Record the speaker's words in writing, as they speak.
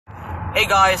Hey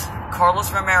guys,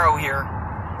 Carlos Romero here,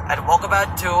 and welcome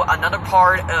back to another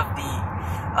part of the,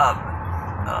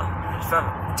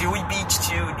 from Dewey Beach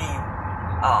to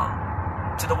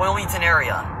the Wilmington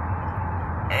area,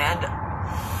 and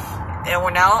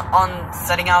we're now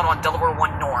setting out on Delaware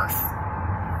 1 North,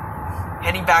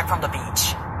 heading back from the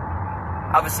beach.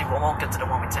 Obviously, we won't get to the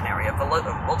Wilmington area, but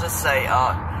we'll just say,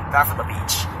 back from the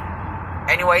beach.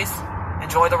 Anyways,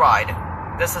 enjoy the ride.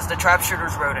 This is the Trap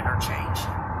Shooters Road interchange,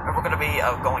 and we're going to be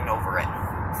going over it.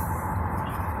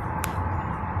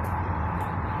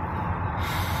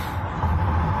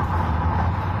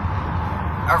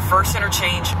 Our first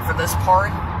interchange for this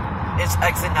part is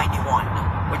exit 91,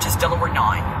 which is Delaware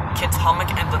 9, Kids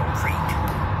Hummock and Little Creek.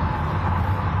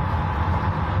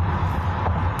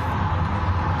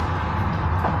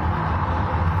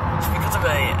 It's because of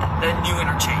the new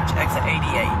interchange, exit 88.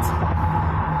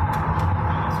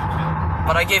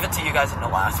 But I gave it to you guys in the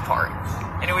last part.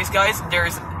 Anyways, guys,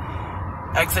 there's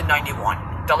exit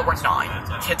 91, Delaware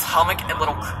 9, Kids Hummock and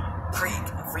Little Creek,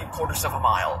 3/4 of a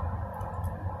mile.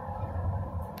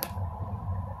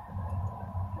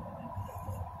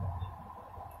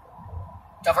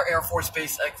 Dover Air Force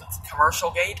Base exits,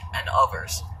 Commercial Gate, and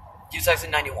others. Use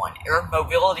exit 91, Air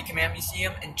Mobility Command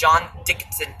Museum, and John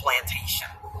Dickinson Plantation.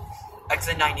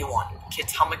 Exit 91,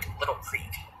 Kids Hummock, Little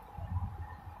Creek.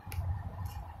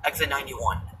 Exit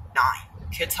 91, 9,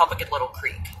 Kids Hummock and Little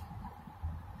Creek.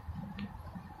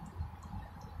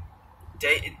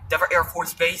 Dover Air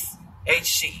Force Base,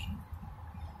 HC.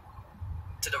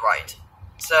 To the right.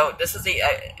 So, this is the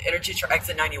interchange for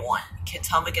exit 91, Kids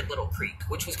Hummock and Little Creek,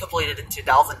 which was completed in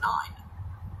 2009.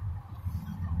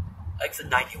 Exit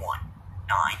 91,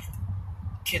 9,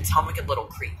 Kids Hummock and Little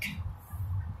Creek.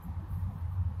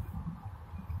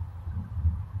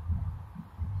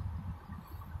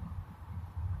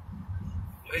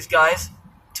 Anyways, guys,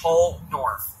 toll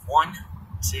north, 1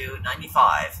 to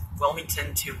 95,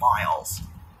 Wilmington 2 miles.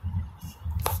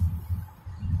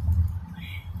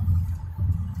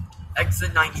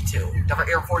 Exit 92, Dover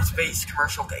Air Force Base,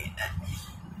 Commercial Gate.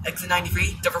 Exit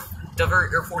 93, Dover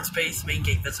Air Force Base, Main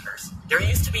Gate Visitors. There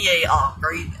used to be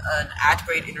an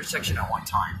at-grade intersection at one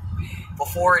time.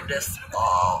 Before this,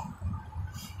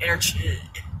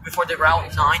 before the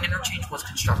Route 9 interchange was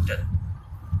constructed.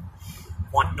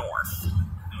 1 north.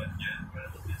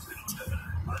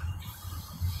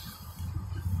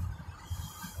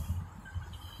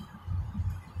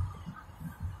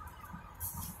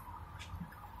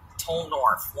 Toll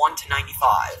north, 1 to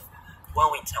 95,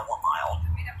 Wilmington 1 mile.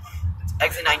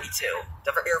 Exit 92,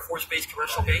 Dover Air Force Base,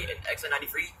 Commercial Gate, and exit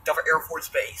 93, Dover Air Force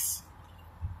Base.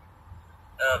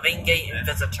 Main Gate and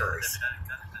Visitors.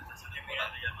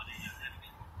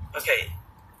 Okay.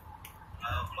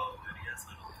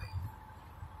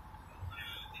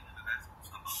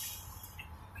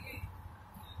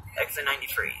 Exit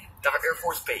 93, Dover Air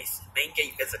Force Base, Main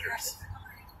Gate Visitors.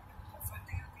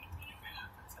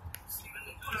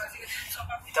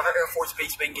 Dover Air Force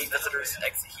Base, Main Gate Visitors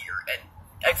exit here, and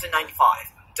exit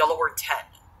 95, Delaware 10.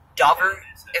 Dover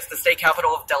is the state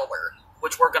capital of Delaware,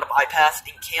 which we're going to bypass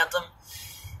in Canton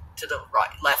to the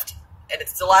right, left, and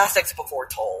it's the last exit before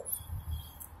toll.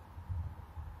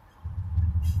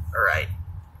 Alright,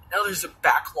 now there's a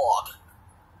backlog.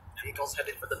 Vehicles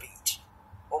headed for the beach.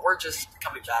 Well, we're just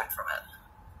coming back from it.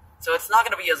 So it's not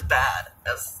going to be as bad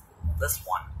as this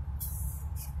one.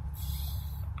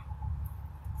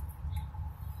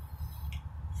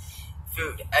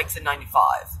 Food, exit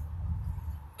 95.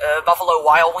 Buffalo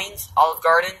Wild Wings, Olive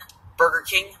Garden, Burger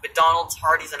King, McDonald's,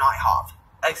 Hardee's, and IHOP.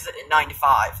 Exit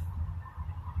 95.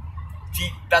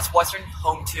 Best Western,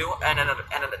 Home 2, and an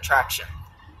attraction.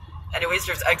 Anyways,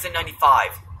 there's exit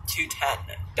 95,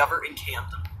 210, Dover and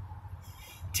Camden.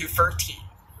 213.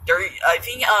 I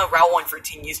think Route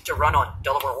 113 used to run on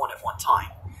Delaware 1 at one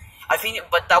time.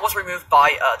 But that was removed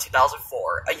by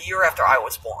 2004, a year after I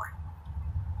was born.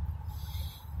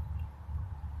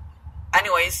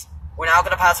 Anyways, we're now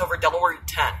going to pass over Delaware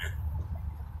 10.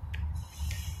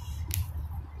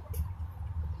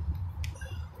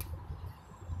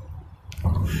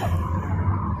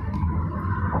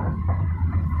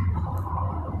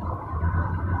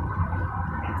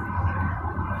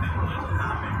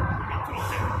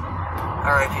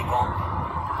 Alright, people.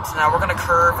 So now we're going to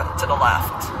curve to the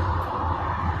left.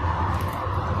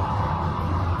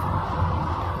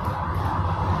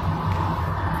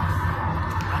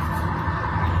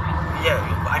 Yeah,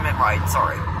 I meant right,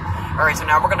 sorry. Alright, so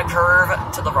now we're going to curve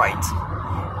to the right.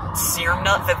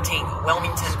 Smyrna 15,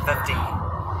 Wilmington 50.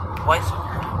 What?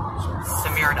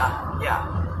 Smyrna, yeah.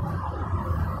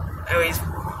 Anyways,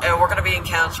 And we're going to be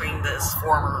encountering this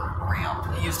former ramp.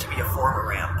 It used to be a former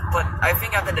ramp, but I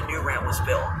think after the new ramp was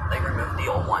built, they removed the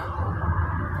old one.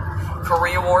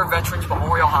 Korea War Veterans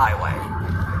Memorial Highway.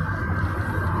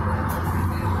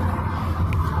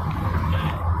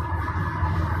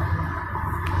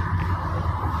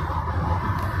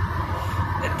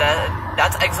 And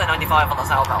that's exit 95 on the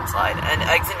southbound side, and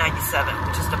exit 97,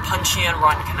 which is the Punchy and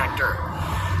Run connector.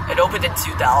 It opened in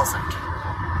 2000.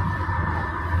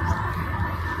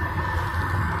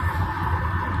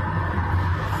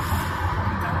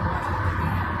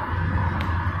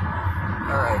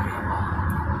 Alright, people.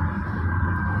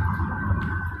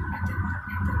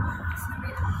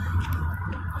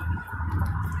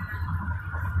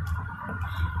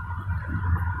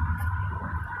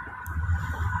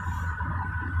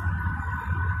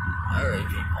 Alright,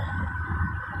 people.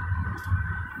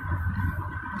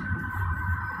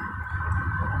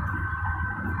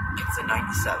 Exit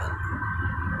 97.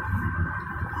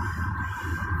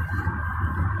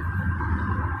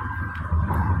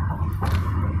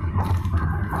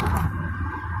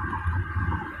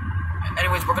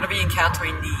 Anyways, we're going to be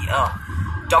encountering the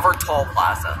Dover Toll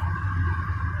Plaza.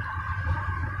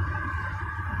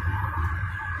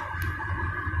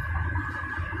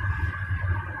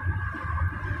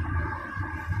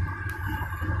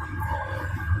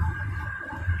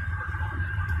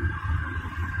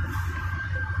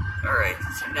 Alright,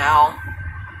 so now,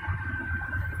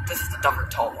 this is the Dover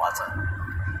Toll Plaza.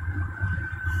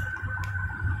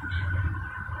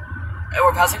 And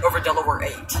we're passing over Delaware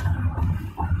 8.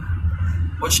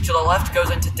 Which to the left goes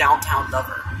into downtown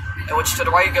Dover, and which to the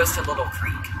right goes to Little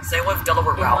Creek. Same with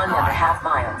Delaware Route 9. 1.5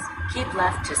 miles. Keep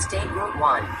left to State Route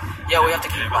 1. Yeah, we have to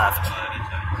keep left.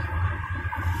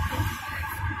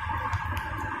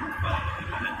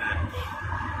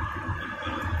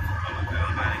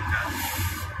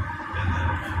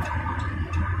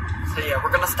 So yeah,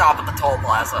 we're gonna stop at the toll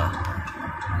plaza.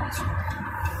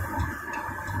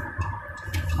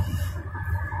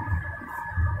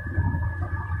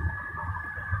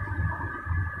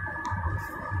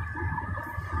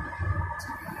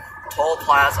 Toll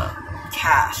Plaza.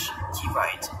 Cash. Keep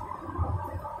right.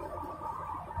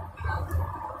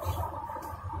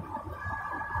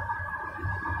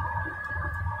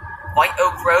 White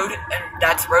Oak Road, and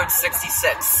that's Road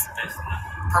 66.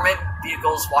 Permit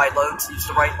vehicles, wide loads, use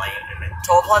the right lane.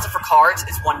 Toll Plaza for cards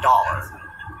is $1.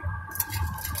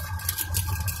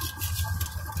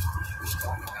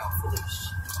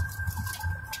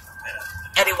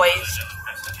 Anyways,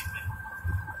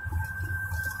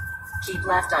 keep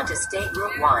left onto State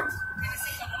Route 1. Alright.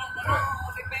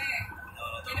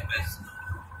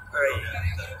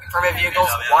 Permit vehicles,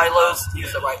 wide loads,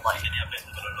 use the right lane.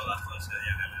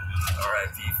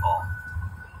 Alright, default.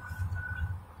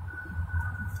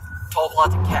 Toll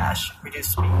Plaza cash, reduce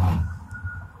speed.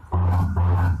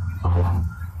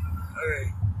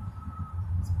 Alright.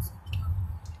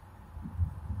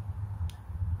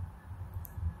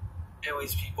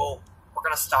 Anyways, people, we're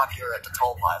gonna stop here at the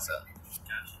Toll Plaza.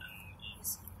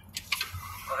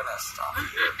 We're gonna stop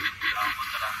here.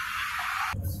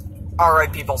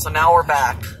 Alright, people, so now we're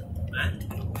back.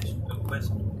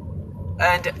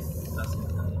 And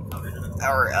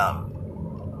our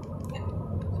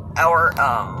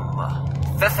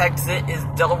fifth exit is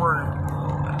Delaware,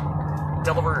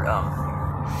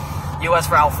 US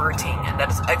Route 13, and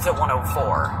that is exit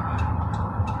 104.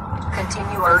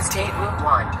 Continue on State Route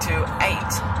 1 to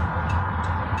 8.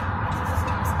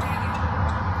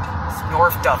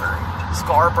 North Dover,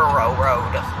 Scarborough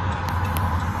Road.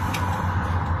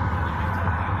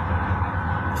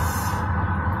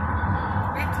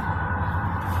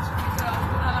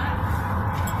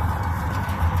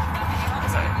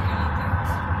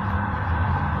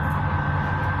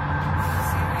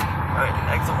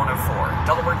 Exit 104.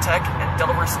 Delaware Tech and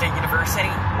Delaware State University,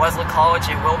 Wesley College,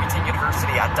 and Wilmington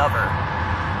University at Dover.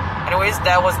 Anyways,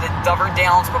 that was the Dover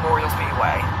Downs Memorial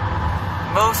Speedway.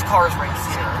 Most cars race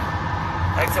here.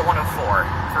 Exit 104,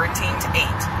 13 to 8,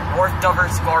 North Dover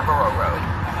Scarborough Road.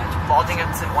 Vaulting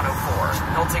exit 104,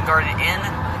 Milton Garden Inn,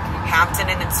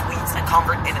 Hampton Inn and Suites, and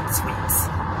Convert Inn and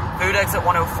Suites. Food exit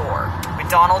 104,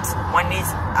 McDonald's, Wendy's,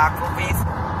 Applebee's,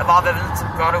 Bob Evans,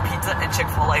 Grotto Pizza, and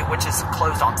Chick-fil-A, which is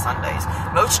closed on Sundays.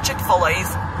 Most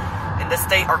Chick-fil-A's in the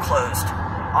state are closed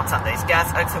on Sundays.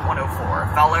 Gas exit 104,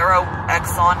 Valero,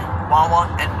 Exxon,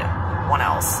 Wawa, and one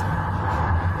else.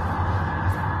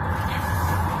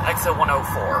 Exit 104,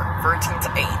 13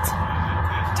 to 8,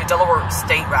 to Delaware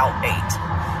State Route 8,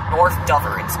 North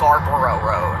Dover and Scarborough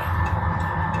Road.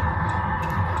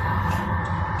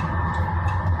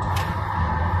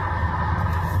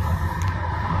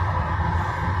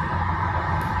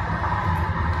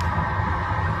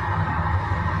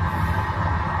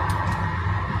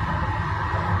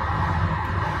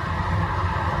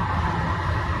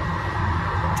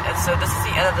 So this is the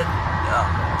end of the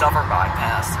Dover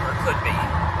bypass, or it could be.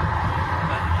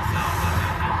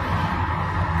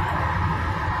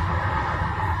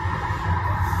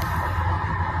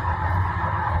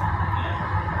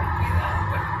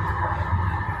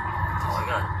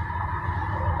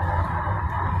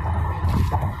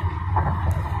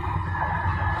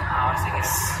 I think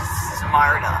it's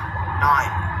Smyrna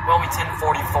 9, Wilmington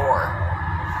 44.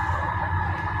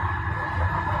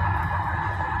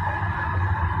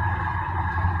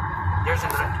 There's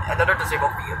another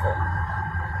disabled vehicle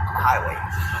on the highway.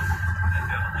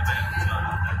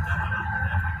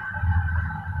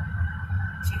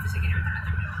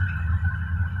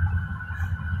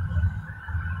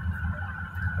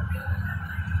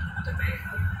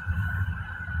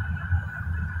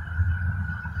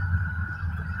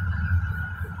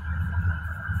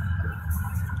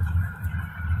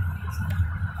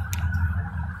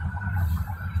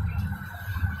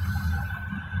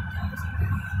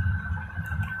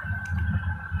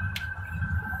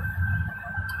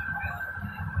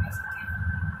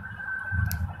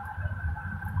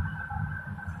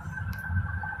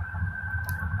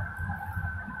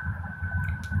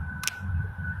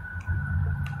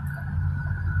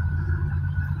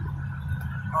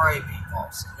 Alright people,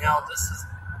 so now this is,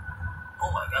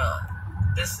 oh my god,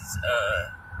 this is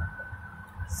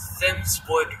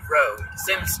Simswoods Road.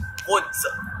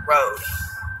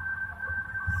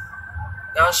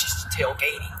 That was just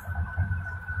tailgating.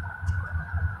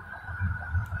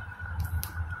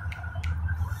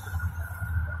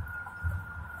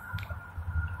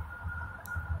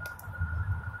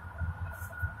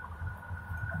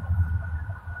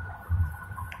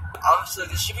 Obviously,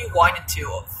 this should be widened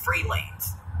to 3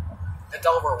 lanes. The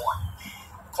Delaware one.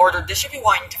 Corridor, this should be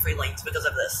widened to 3 lanes because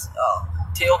of this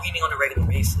tailgating on a regular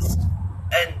basis.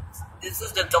 And this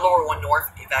is the Delaware 1 North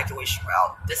evacuation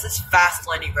route. This is Fast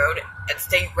Landing Road and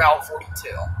State Route 42,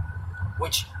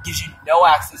 which gives you no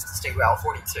access to State Route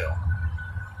 42,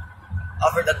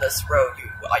 other than this road you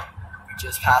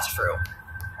just passed through.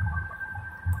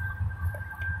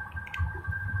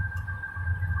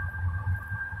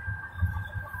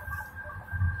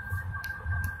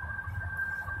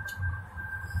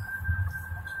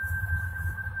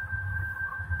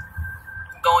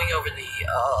 Going over the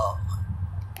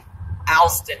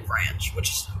Alston branch, which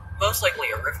is most likely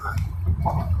a river.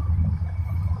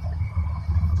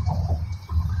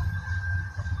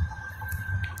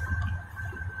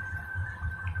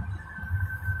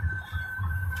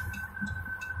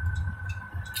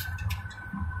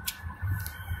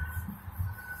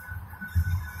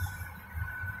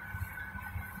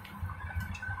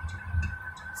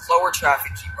 Slower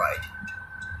traffic, keep right.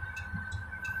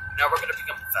 Now we're going to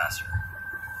become faster.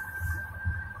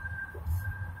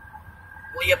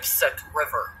 Leipsic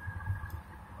River.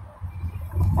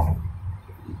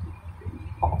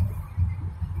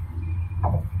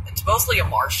 It's mostly a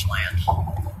marshland.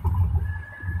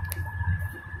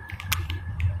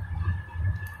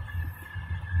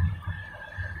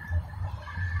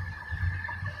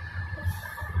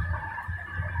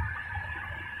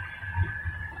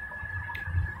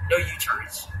 No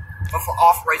U-turns, but for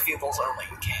off-road vehicles only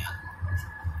you can.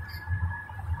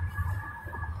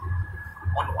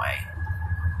 One way.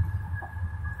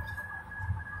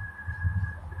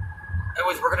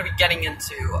 Anyways, we're going to be getting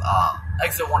into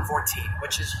exit 114,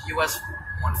 which is US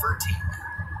 113.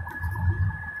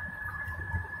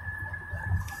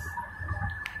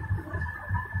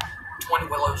 Twin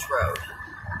Willows Road.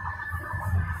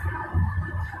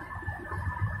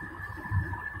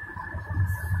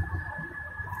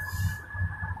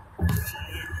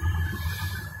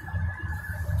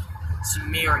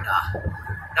 Smyrna.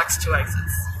 Next 2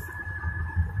 exits.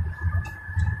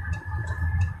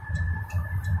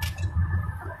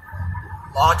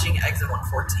 Lodging, exit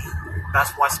 114,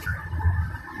 Best Western.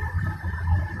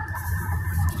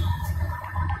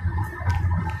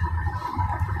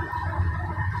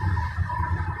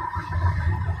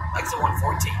 Exit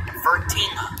 114,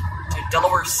 Vertina to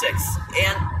Delaware 6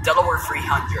 and Delaware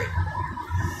 300.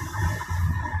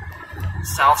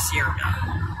 South Smyrna.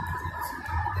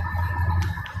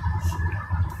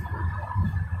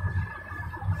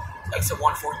 Exit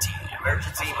 114,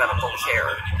 Emergency Medical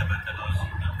Care.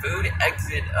 Food,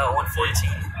 exit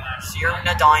 114.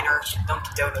 Smyrna Diner,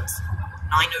 Dunkin' Donuts,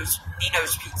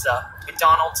 Nino's Pizza,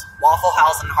 McDonald's, Waffle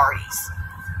House, and Hardee's.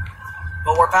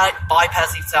 But we're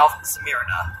bypassing South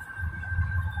Smyrna,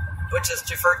 which is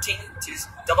to 13 to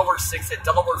Delaware 6 and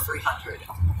Delaware 300,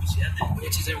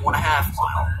 which is in 1.5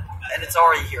 mile. And it's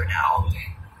already here now.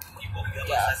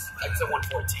 Gas, exit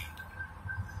 114.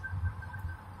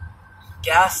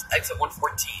 Gas, exit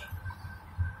 114.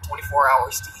 To 24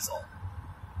 hours diesel,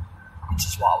 which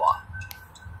is Wawa.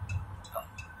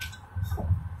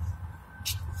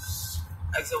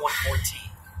 Exit 114.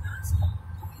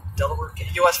 Delaware,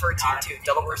 US 142,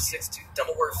 Delaware 62,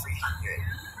 Delaware 300.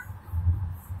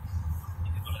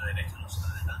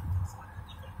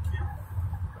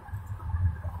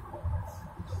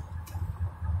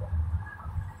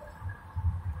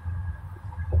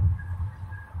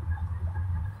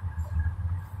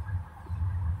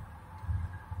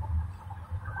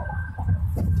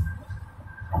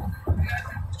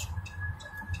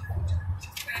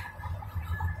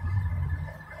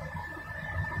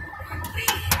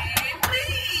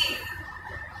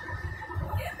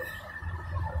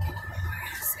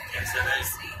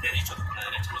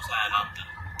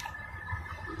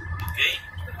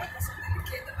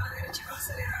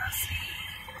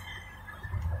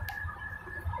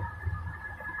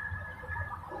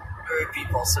 Alright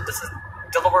people, so this is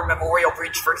Delaware Memorial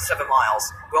Bridge, 37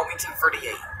 miles, Wilmington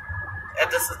 38. And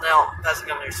this is now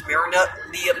passing under Smyrna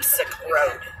Leipzig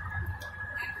Road.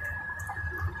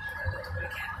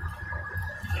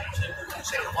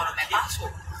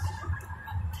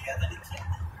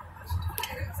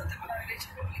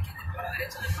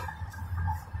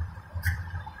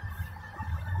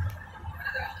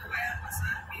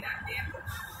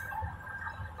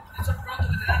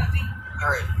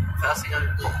 Alright, passing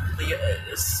under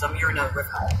the Smyrna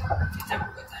River.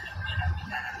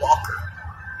 Walker.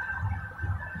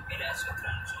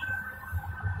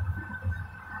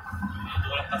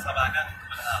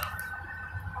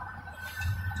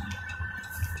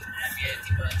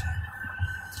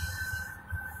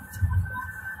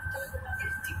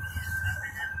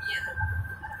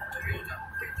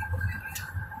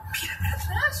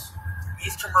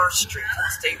 East Commerce Street,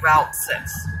 State Route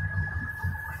 6.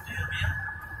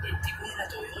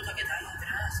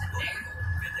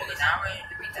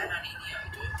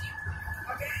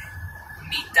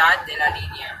 Mitad de la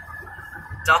línea.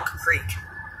 Duck Creek.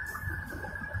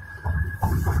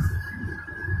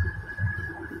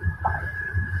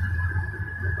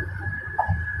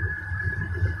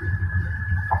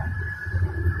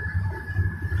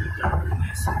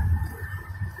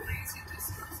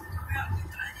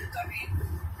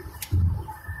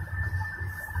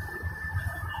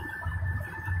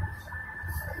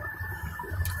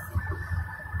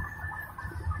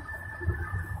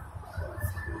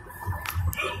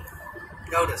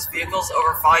 Notice, vehicles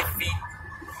over 5 feet,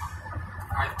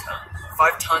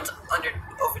 5 tons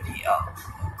over the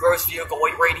gross vehicle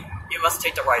weight rating, you must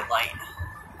take the right lane.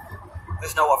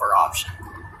 There's no other option.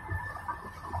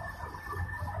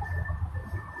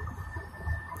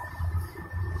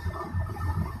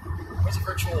 Where's the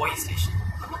virtual weigh station?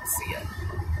 I don't see it.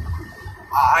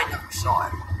 I never saw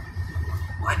it.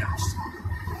 I never saw it.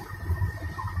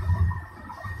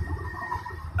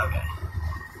 Okay.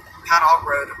 Paddock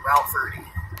Road, Route 30.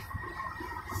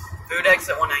 Food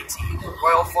exit 119.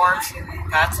 Royal Farms,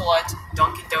 Patzelette,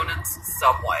 Dunkin' Donuts,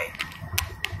 Subway,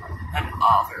 and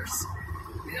others.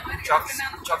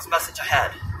 Trucks message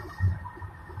ahead.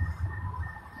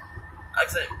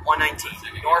 Exit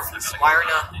 119. North of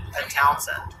Smyrna and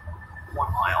Townsend.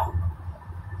 1 mile.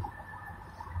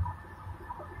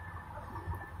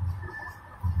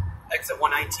 Exit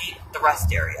 119. The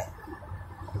rest area.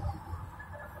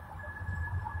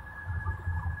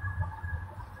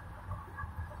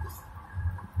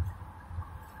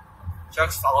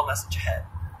 Trucks follow message ahead.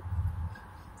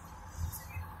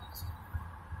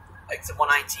 Exit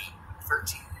 119,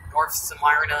 13, North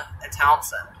Smyrna and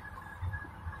Townsend.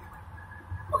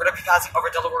 We're going to be passing over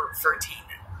Delaware 13.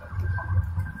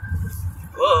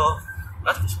 Whoa,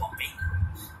 that's just one beat.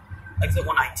 Exit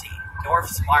 119, North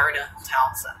Smyrna,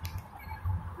 Townsend.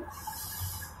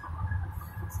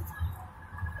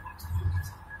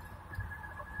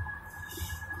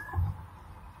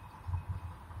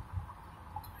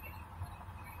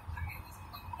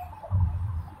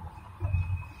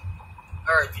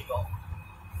 Alright, people.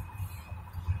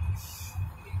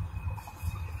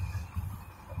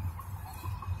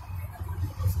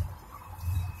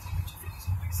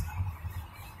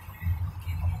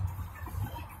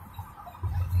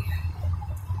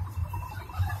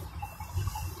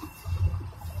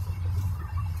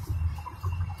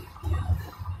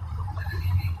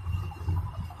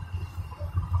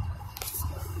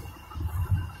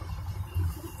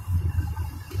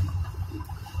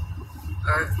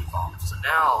 Alright, people. So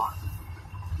now,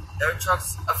 their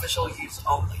truck's official use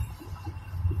only.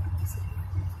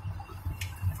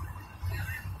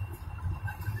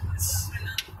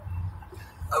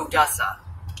 Odessa,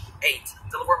 8,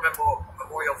 Delaware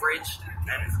Memorial Bridge,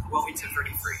 and Wilmington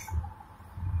 33.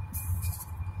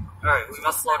 Alright, we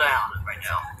must slow down right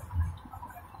now.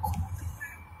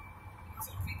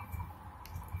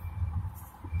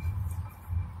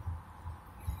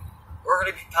 We're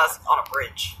going to be passing on a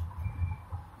bridge.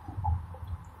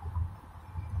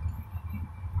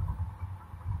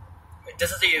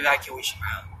 This is the evacuation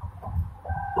route.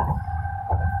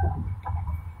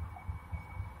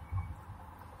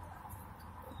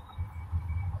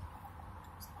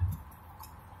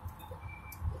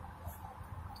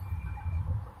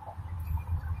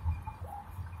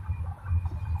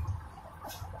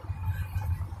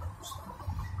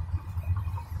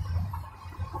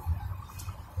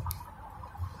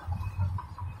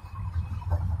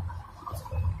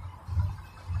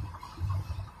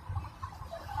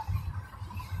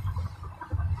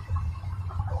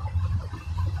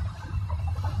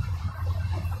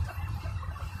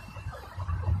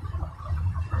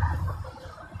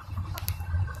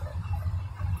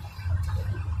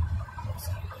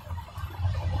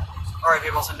 Alright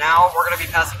people, so now we're going to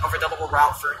be passing over Delaware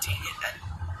Route 13 and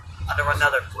under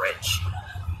another bridge.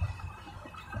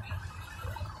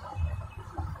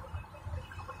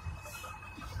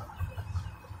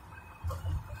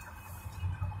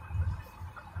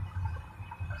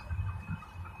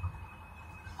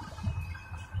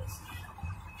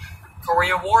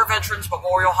 Korean War Veterans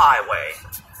Memorial Highway.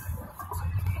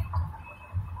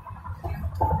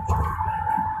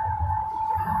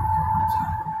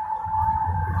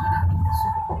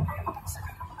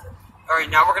 Alright,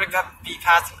 now we're going to be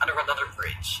passing under another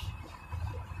bridge.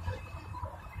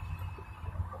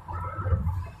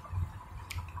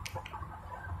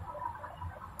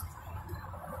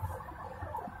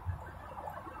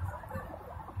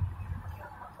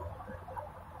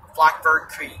 Blackbird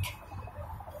Creek.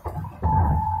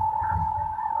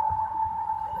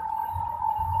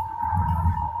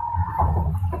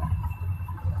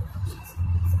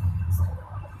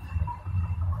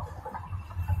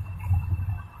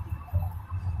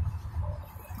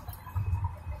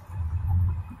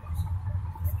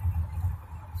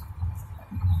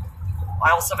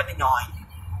 Mile 79.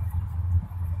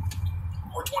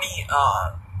 We're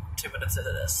 22 minutes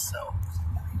into this, so.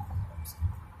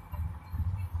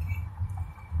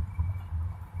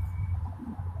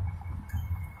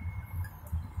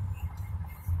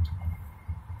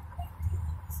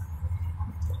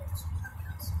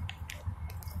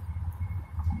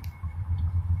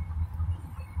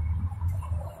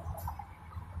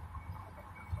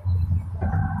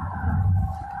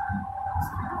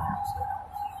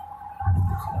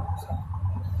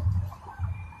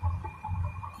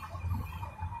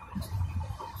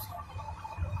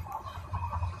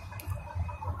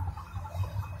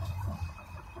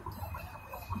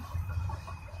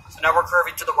 Now we're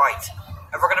curving to the right,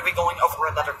 and we're going to be going over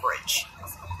another bridge.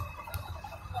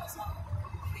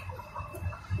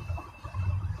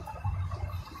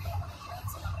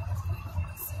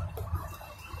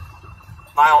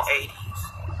 Mile 80.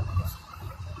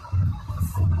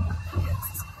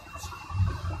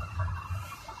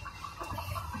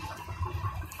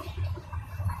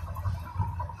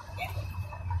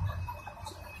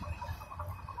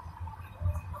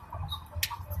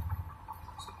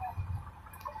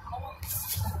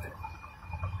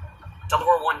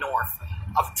 Delaware 1 North,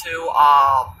 up to,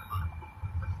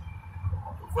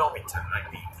 Wilmington,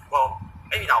 I mean. Well,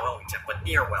 maybe not Wilmington, but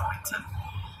near Wilmington.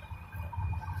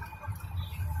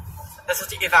 This is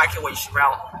the evacuation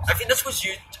route. I think this was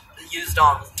used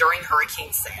during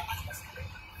Hurricane Sandy.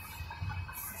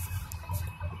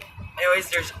 Anyways,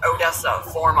 there's Odessa,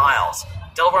 4 miles.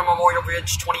 Delaware Memorial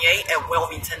Bridge, 28, and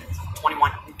Wilmington,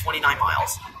 29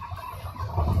 miles.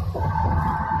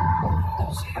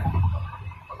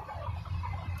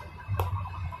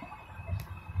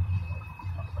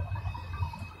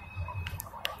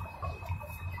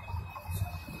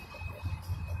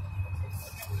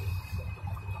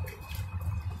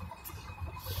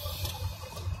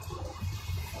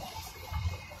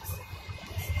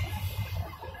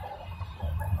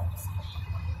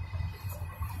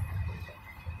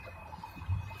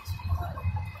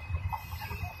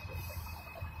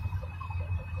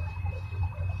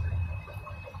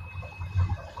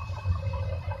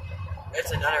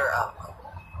 It's another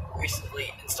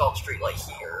recently installed streetlight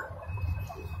here.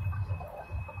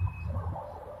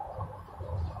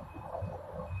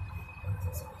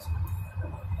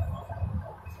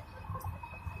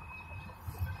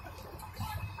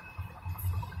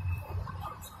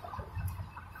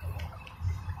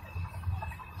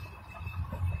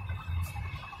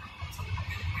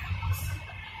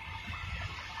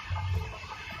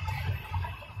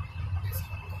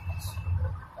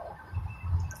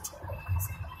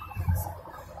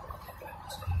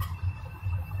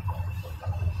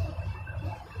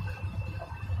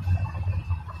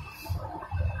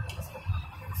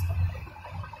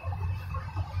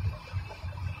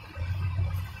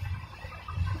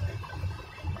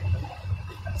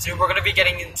 So we're going to be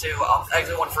getting into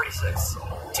exit 146,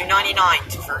 299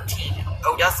 to 13,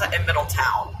 Odessa and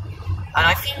Middletown. And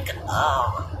I think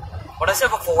what I said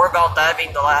before about that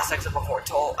being the last exit before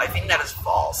toll, I think that is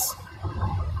false.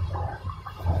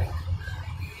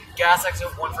 Gas exit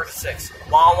 146,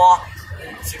 Wawa,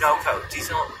 Sunoco,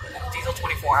 diesel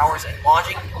 24 hours, and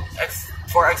lodging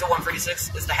for exit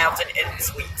 146 is the Hampton Inn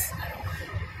Suites.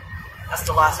 That's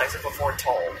the last exit before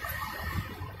toll.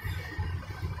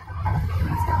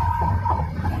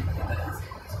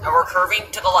 Now we're curving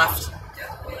to the left.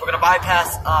 We're going to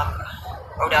bypass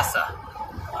Odessa.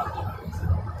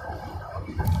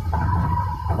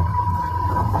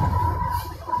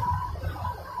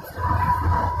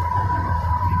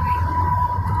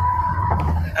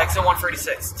 Exit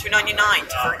 146, 299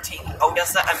 to 13,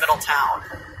 Odessa and Middletown.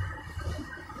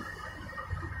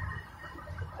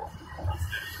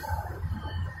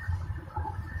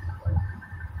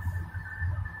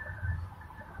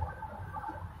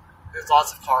 There's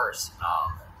lots of cars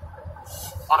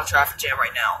on a traffic jam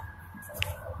right now.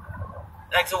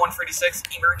 Exit 146,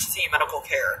 emergency and medical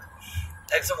care.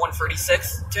 Exit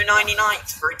 146, 299 to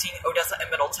 13, Odessa and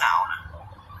Middletown.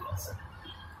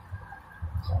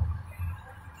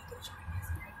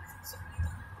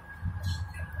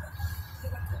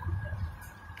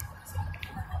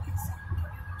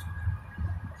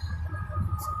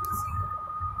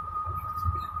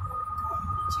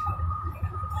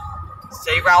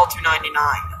 Stay Route 299.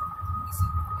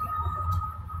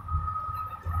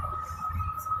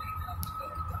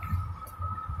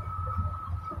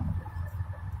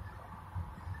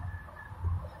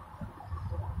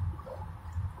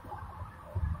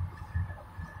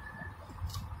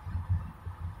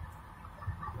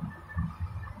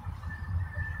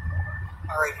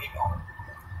 Alright, people.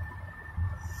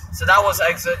 So that was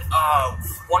exit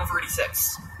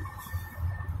 146.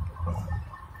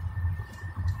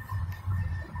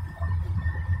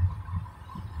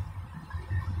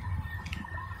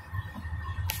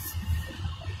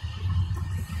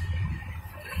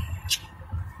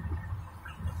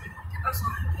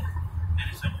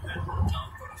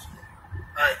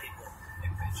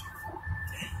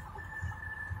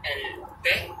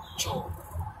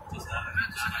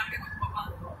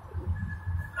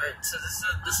 So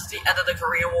this is the end of the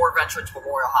Korean War Veterans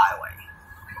Memorial Highway.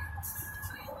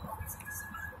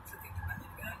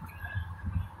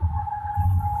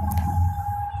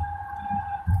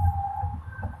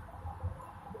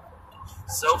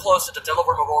 So close to the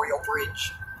Delaware Memorial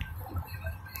Bridge.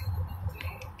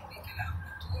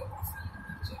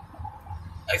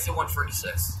 Exit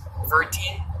 146.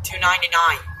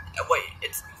 299. Wait,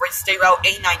 it's State Route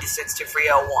 896 to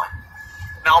 301.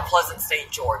 Mount Pleasant, St.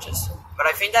 George's. But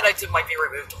I think that exit might be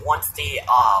removed once the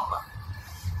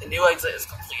new exit is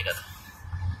completed.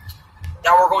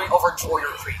 Now we're going over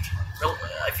Joyer Creek.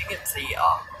 I think it's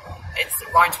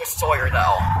it rhymes with Sawyer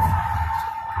though.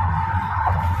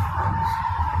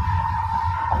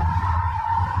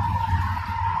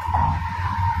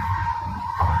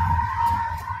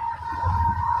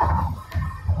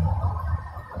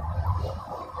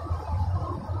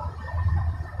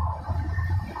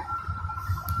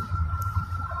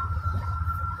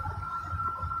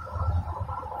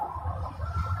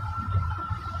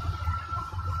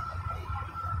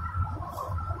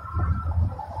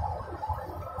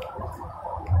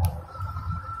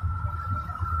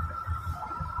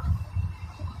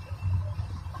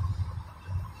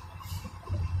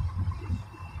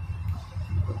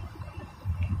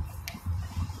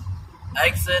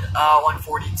 Exit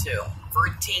 142,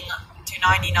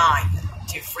 299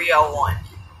 to 301,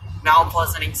 Mount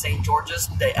Pleasant and St. George's,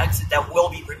 the exit that will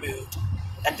be removed.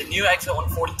 And the new exit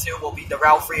 142 will be the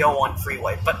Route 301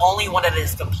 Freeway, but only when it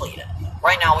is completed.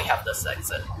 Right now we have this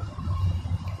exit.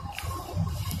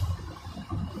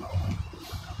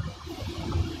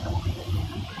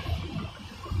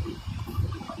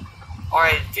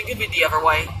 Alright, think of it the other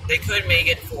way. They could make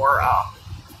it for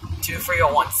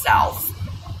 2301 South.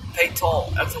 Pay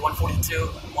toll, exit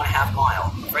 142, 1.5 mile.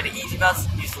 For the easy bus,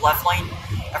 use the left lane,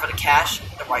 and for the cash,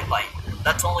 the right lane.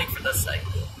 That's only for this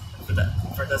exit.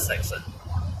 For this exit.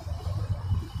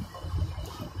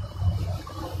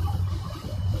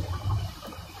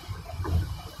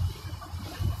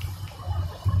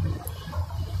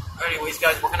 Anyways,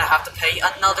 guys, we're gonna have to pay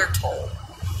another toll.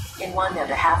 In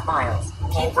 1.5 miles,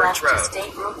 keep left to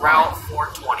State Route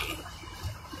 420.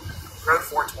 Road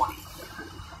 420.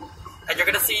 And you're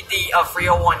going to see the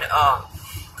 301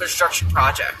 construction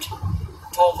project.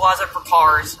 Toll plaza for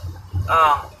cars,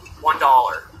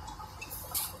 $1.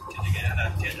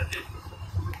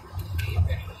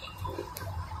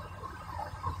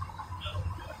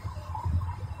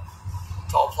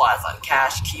 Toll Plaza,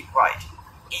 cash, keep right.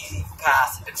 Easy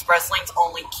pass. Express lanes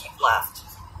only, keep left.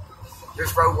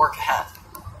 There's road work ahead.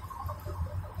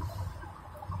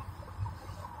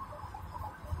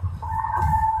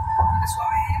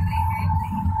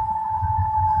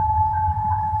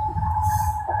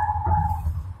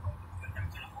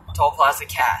 Toll Plaza,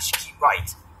 cash, keep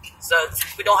right. So,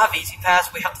 since we don't have easy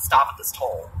pass, we have to stop at this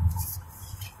toll.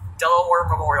 Delaware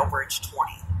Memorial Bridge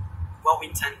 20.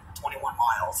 Wilmington, 21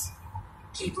 miles.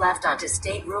 Keep left onto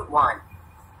State Route 1.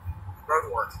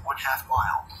 Road work, 1/2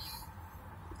 mile.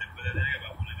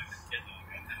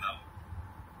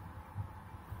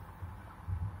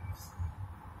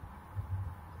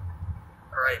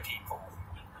 Alright, people.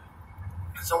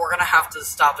 So we're gonna have to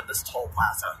stop at this toll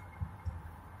plaza.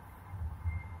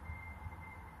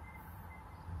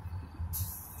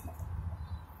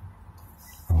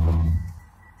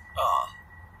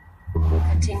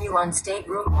 Continue on State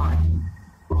Route 1.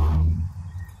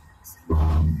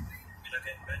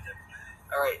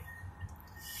 Alright.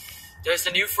 There's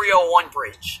the new 301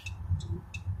 bridge.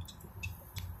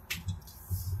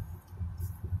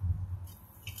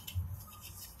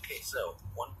 Okay, so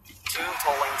 1, 2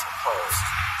 toll lanes are closed.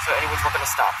 So anyways, we're gonna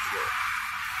stop here.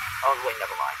 Oh wait,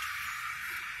 never mind.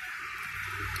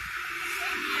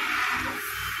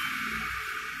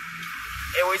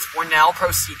 Anyways, we're now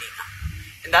proceeding.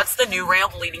 And that's the new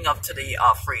ramp leading up to the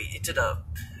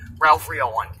Route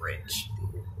 301 bridge.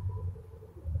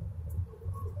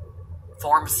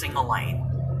 Form single lane.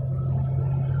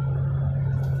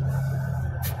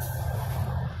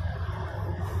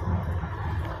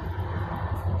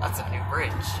 That's a new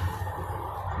bridge.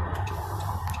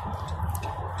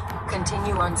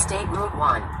 Continue on State Route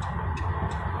 1.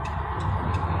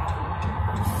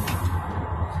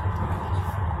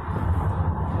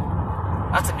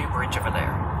 That's a new bridge over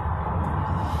there.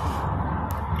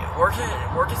 Yeah,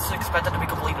 work is expected to be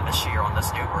completed this year on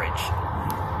this new bridge.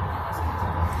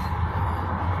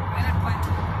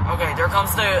 Okay, there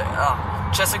comes the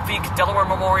Chesapeake Delaware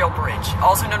Memorial Bridge,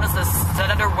 also known as the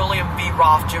Senator William B.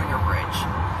 Roth Jr. Bridge.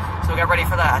 So get ready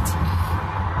for that.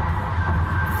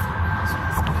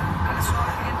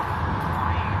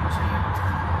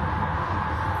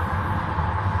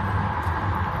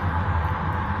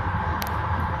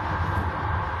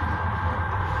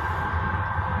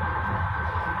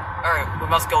 Alright, we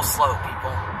must go slow,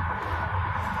 people.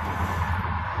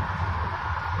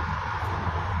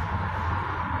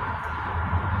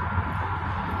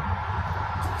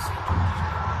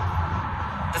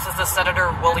 This is the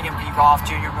Senator William B. Roth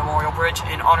Jr. Memorial Bridge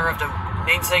in honor of the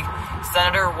namesake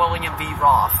Senator William B.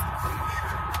 Roth.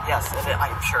 Yes,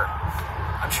 I'm sure.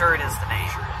 I'm sure it is the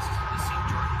name.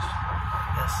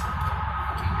 Yes.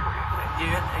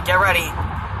 You get ready.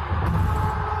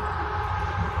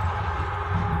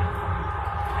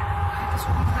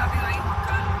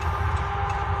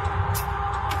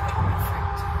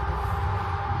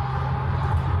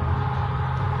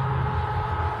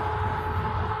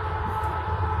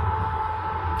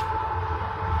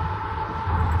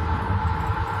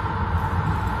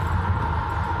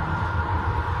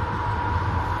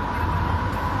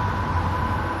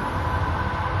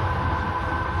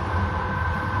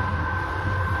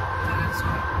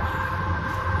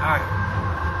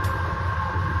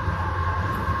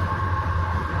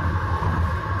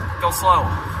 Go slow.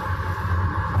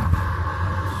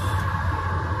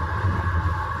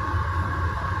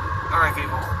 Alright,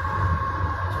 people.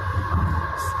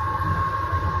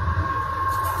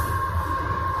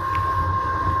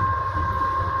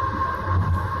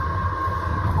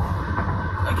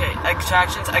 Okay,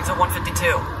 extractions, exit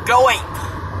 152. Go 8!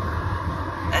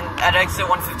 And at exit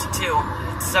 152,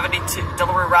 72,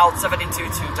 Delaware Route 72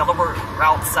 to Delaware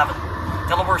Route 7,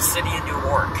 Delaware City and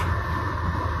Newark.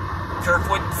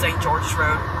 Kirkwood, St. George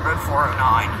Road, Road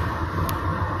 409.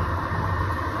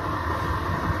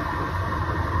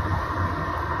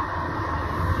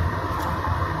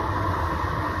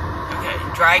 Okay,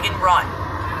 Dragon Run.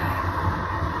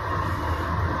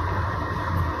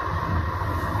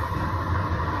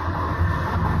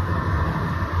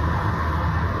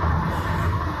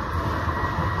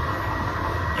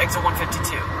 Exit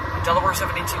 152, Delaware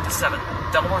 72 to 7,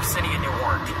 Delaware City and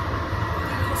Newark.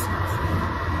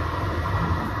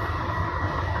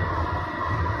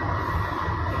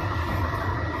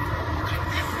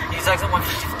 Exit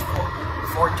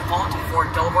 154, Fort DuPont,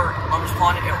 Fort Delaware, Lumber's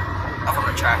Pond, Upper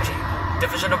Retraction,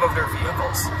 Division of Motor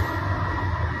Vehicles.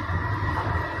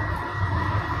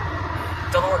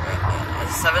 Delaware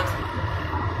 7,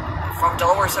 from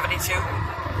Delaware 72,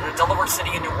 Delaware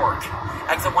City and Newark,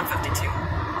 exit 152.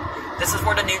 This is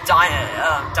where the new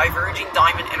diverging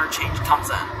diamond interchange comes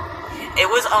in. It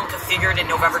was configured in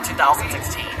November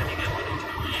 2016.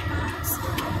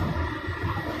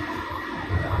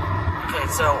 Okay,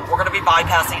 so we're going to be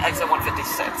bypassing exit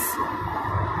 156.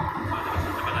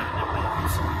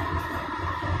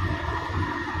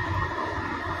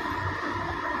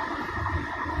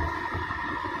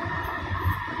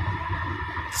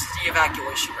 This is the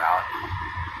evacuation route.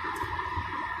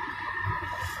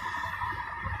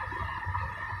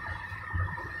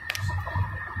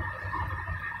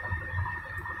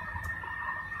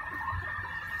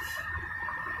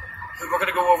 We're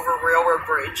going to go over a railroad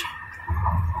bridge.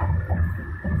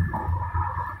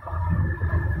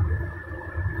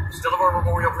 Delaware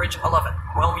Memorial Bridge 11,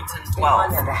 Wilmington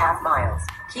 12. 1.5 miles.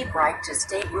 Keep right to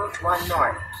State Route 1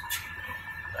 North.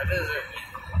 That is it.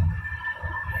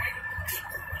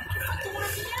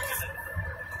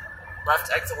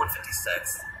 Left exit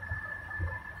 156.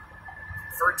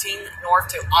 13 north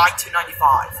to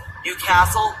I-295.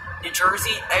 Newcastle, New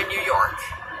Jersey, and New York.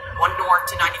 1 north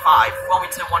to 95,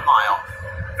 Wilmington 1 mile.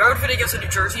 Road videos in New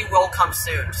Jersey will come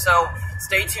soon, so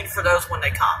stay tuned for those when they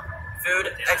come.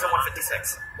 Food, exit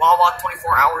 156. Wawa,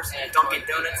 24 hours, Dunkin'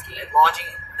 Donuts, and lodging,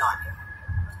 none.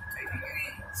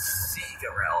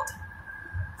 Seagull.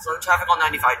 Slow traffic on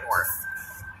 95 north.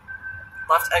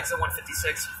 Left exit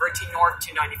 156, 13 north,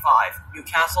 295.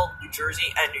 Newcastle, New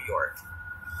Jersey, and New York.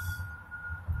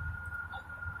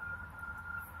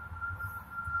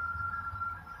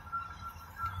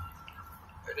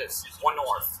 There it is, 1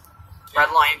 north. Red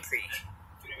Lion Creek.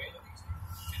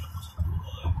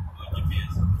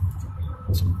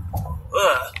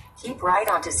 Ugh. Keep right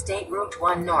onto State Route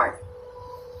 1 North.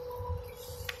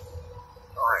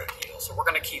 Alright, so we're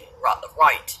gonna keep right.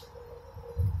 Right.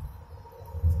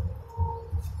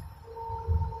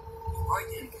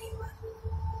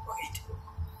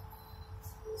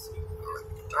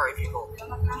 Alright, people.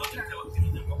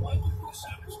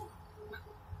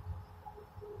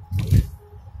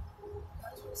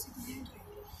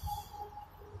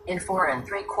 In 4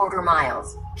 3/4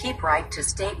 miles, keep right to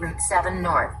State Route 7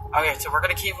 North. Okay, so we're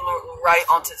gonna keep right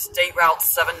onto State Route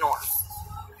 7 North.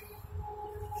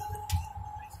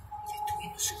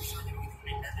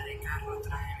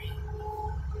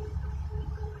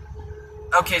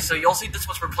 Okay, so you'll see this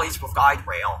was replaced with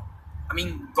guardrail.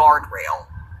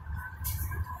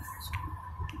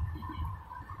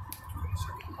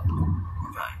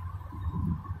 Okay.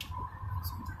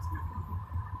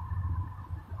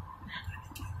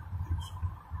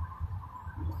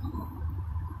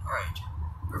 Alright.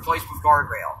 Replaced with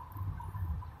guardrail.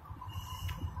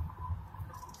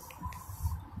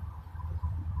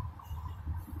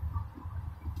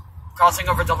 Crossing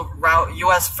over the route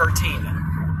US 13.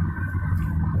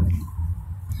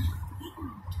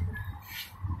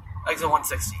 Exit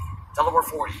 160. Delaware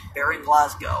 40. Bearing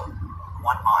Glasgow.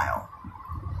 1 mile.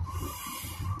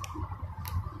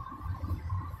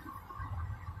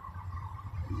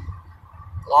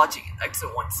 Lodging. Exit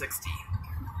 160.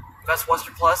 Best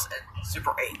Western Plus and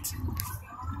Super 8.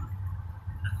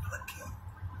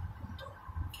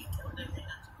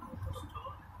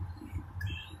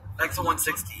 Exit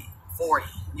 160. 40.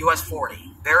 US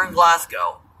 40. Bearing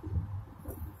Glasgow.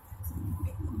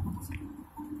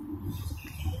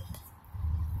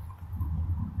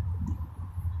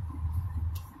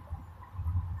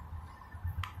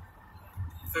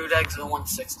 Food exit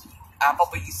 160.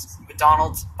 Applebee's,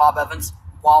 McDonald's, Bob Evans,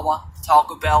 Wawa,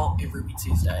 Taco Bell, and Ruby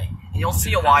Tuesday. And you'll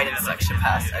see a wide intersection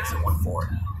past exit 140.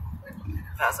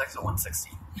 Past exit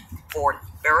 160. 40.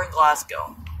 Bearing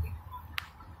Glasgow.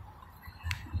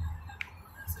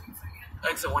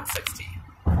 Exit 160.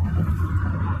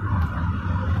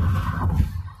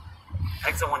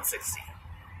 Exit 160.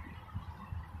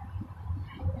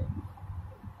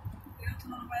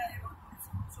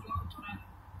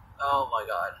 Oh my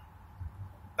god.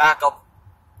 Backup.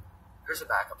 There's a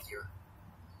backup here.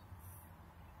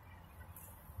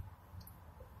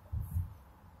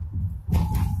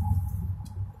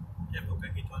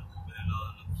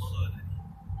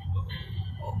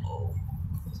 Uh-oh.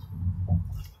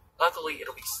 Luckily,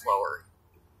 it'll be slower.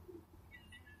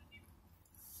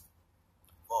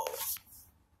 Whoa.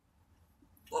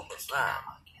 What was that?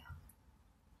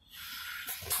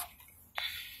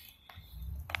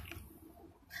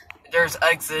 There's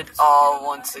exit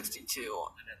 162.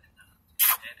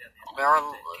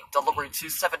 Maryland, Delaware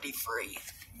 273.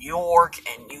 New York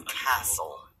and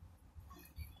Newcastle. Oh.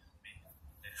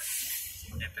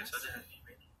 Damn,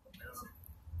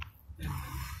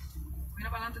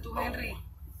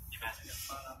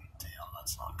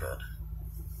 that's not good.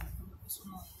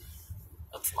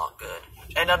 That's not good.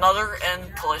 And another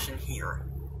end collision here.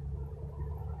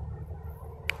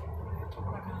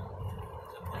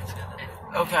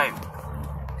 Okay.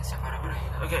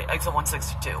 Okay, exit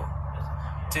 162.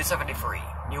 273.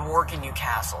 Newark and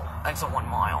Newcastle. Exit 1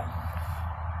 mile.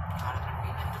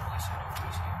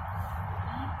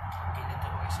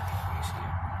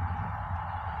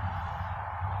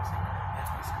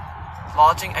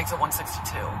 Lodging, exit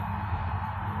 162.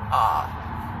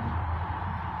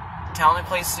 Town and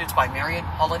Place Suites by Marriott,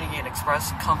 Holiday Inn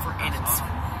Express, Comfort Inn, and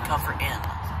Comfort Inn.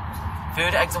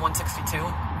 Food, exit 162.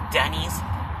 Denny's,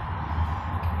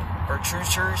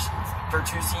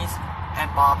 Bertucci's, and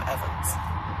Bob Evans.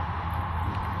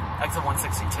 Exit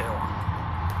 162.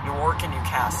 Newark and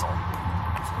Newcastle.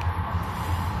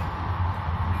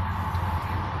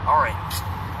 Alright.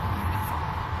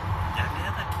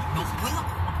 No puedo.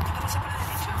 ¿Qué te pasa por la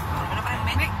derecha? Por lo menos para el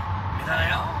medio.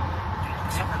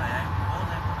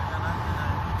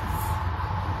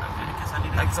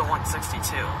 Exit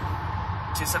 162.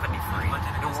 273.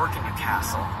 Newark and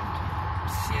Newcastle.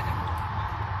 7.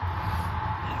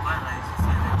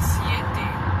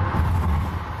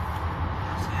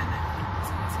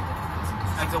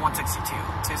 Exit 162.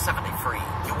 273.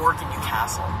 Newark and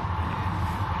Newcastle.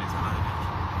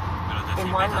 In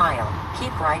 1 mile,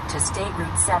 keep right to State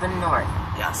Route 7 North.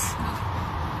 Yes.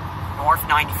 North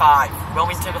 95.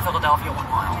 Wilmington to Philadelphia 1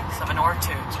 mile. 7 North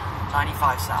to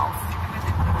 95 South.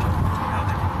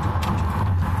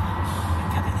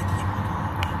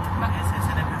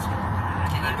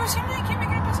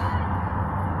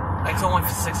 Exit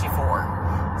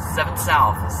 164. 7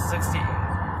 South. 60.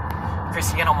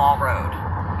 Christiana Mall Road.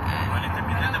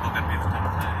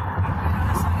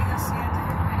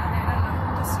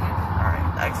 Alright,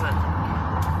 exit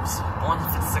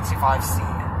 165C.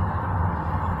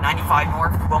 95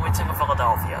 North, Wilmington to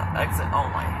Philadelphia. Exit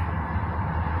only.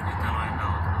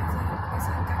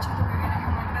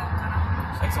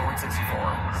 Exit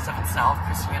 164. 7 South,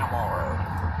 Christiana Mall Road.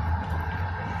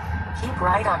 Keep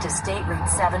right onto State Route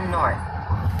 7 North.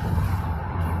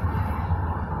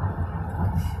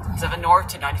 7 North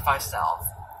to 95 South.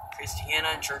 Christiana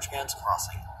and Churchman's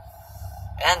Crossing.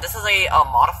 And this is a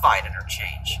modified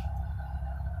interchange.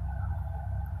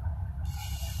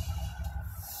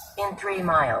 In 3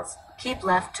 miles, keep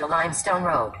left to Limestone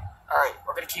Road. Alright,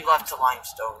 we're gonna keep left to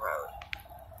Limestone Road.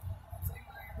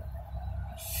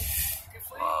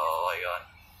 Oh my god.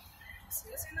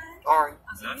 Sorry.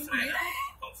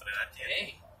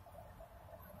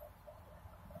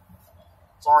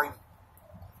 Sorry.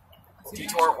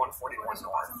 Detour 141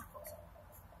 North.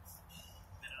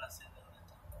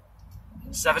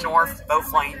 7 North,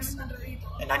 both lanes.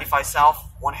 And 95 South,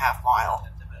 1/2 mile.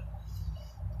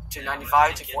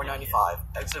 295 to 495.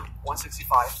 Exit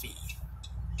 165B.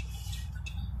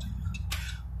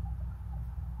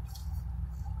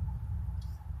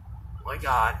 Oh my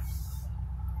god.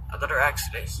 Another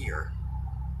accident here.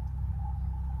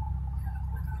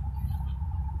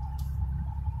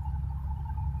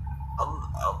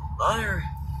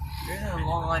 There's a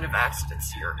long line of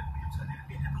accidents here.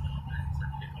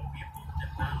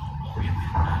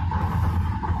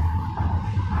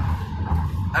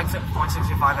 Exit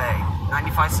 165A,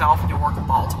 95 South, Newark and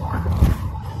Baltimore.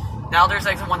 Now there's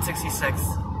exit 166.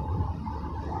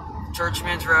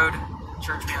 Churchman's Road,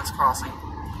 Churchman's Crossing.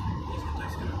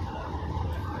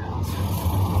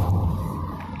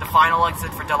 The final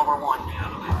exit for Delaware 1.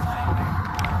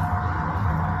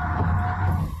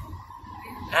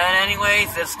 And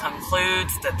anyways, this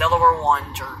concludes the Delaware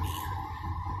 1 journey.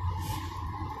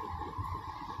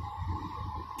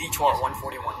 Detour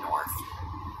 141 North.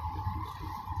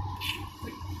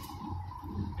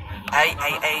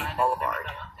 AAA Boulevard.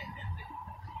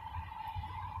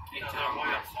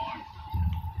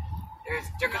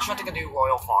 They're constructing a new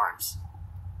Royal Farms.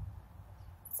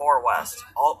 4 West,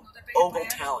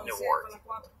 Ogletown, Newark.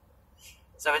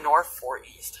 7 North, 4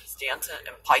 East, Stanton,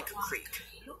 and Pike Creek.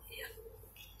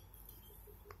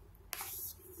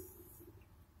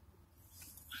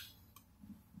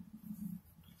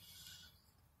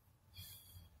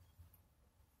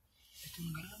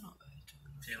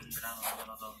 Sì, un grano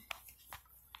solo todo.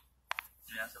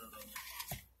 Miráselo todo.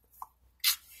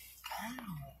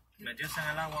 ¿Metióse en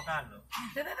el agua, Carlos?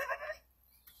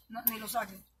 No, ni lo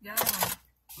saque. Ya no.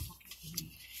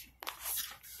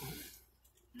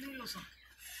 Ni lo saque.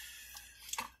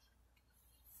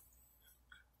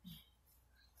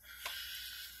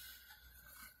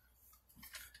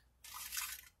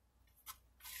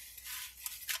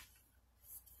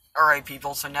 Alright,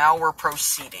 people, so now we're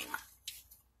proceeding.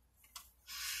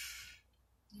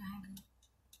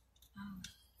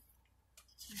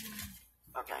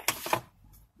 Okay.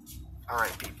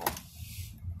 Alright, people.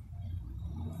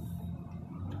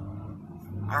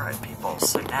 Alright, people,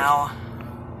 so now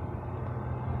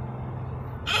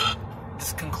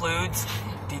this concludes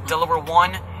the Delaware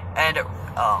 1 and,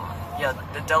 yeah,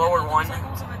 the Delaware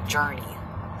 1 journey.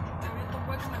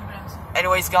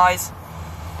 Anyways, guys,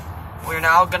 we're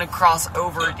now gonna cross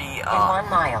over the, In 1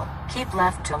 mile, keep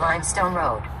left to Limestone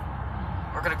Road.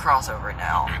 we're gonna cross over it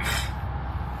now.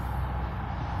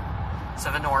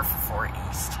 7 north, 4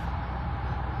 east.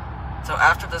 So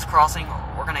after this crossing,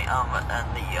 we're gonna,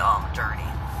 end the,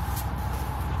 journey.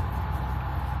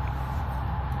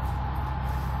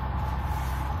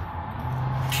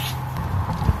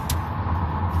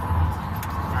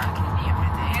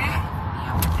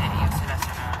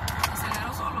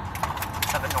 Acelero solo.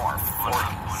 7 north, 4 Bueno,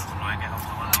 east. no es que es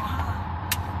automático.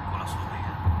 Con la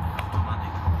subida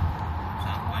automática. ¿Se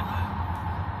dan cuenta?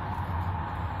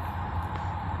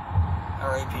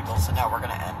 Alright, people, so now we're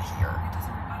gonna end here.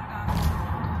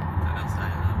 Acá está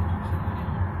ya.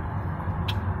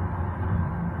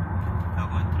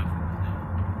 Acá entra.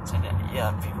 So,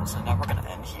 yeah, people, so now we're gonna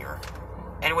end here.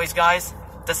 Anyways, guys,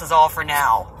 this is all for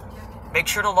now. Make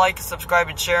sure to like, subscribe,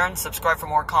 and share, and subscribe for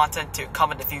more content to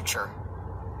come in the future.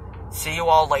 See you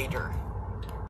all later.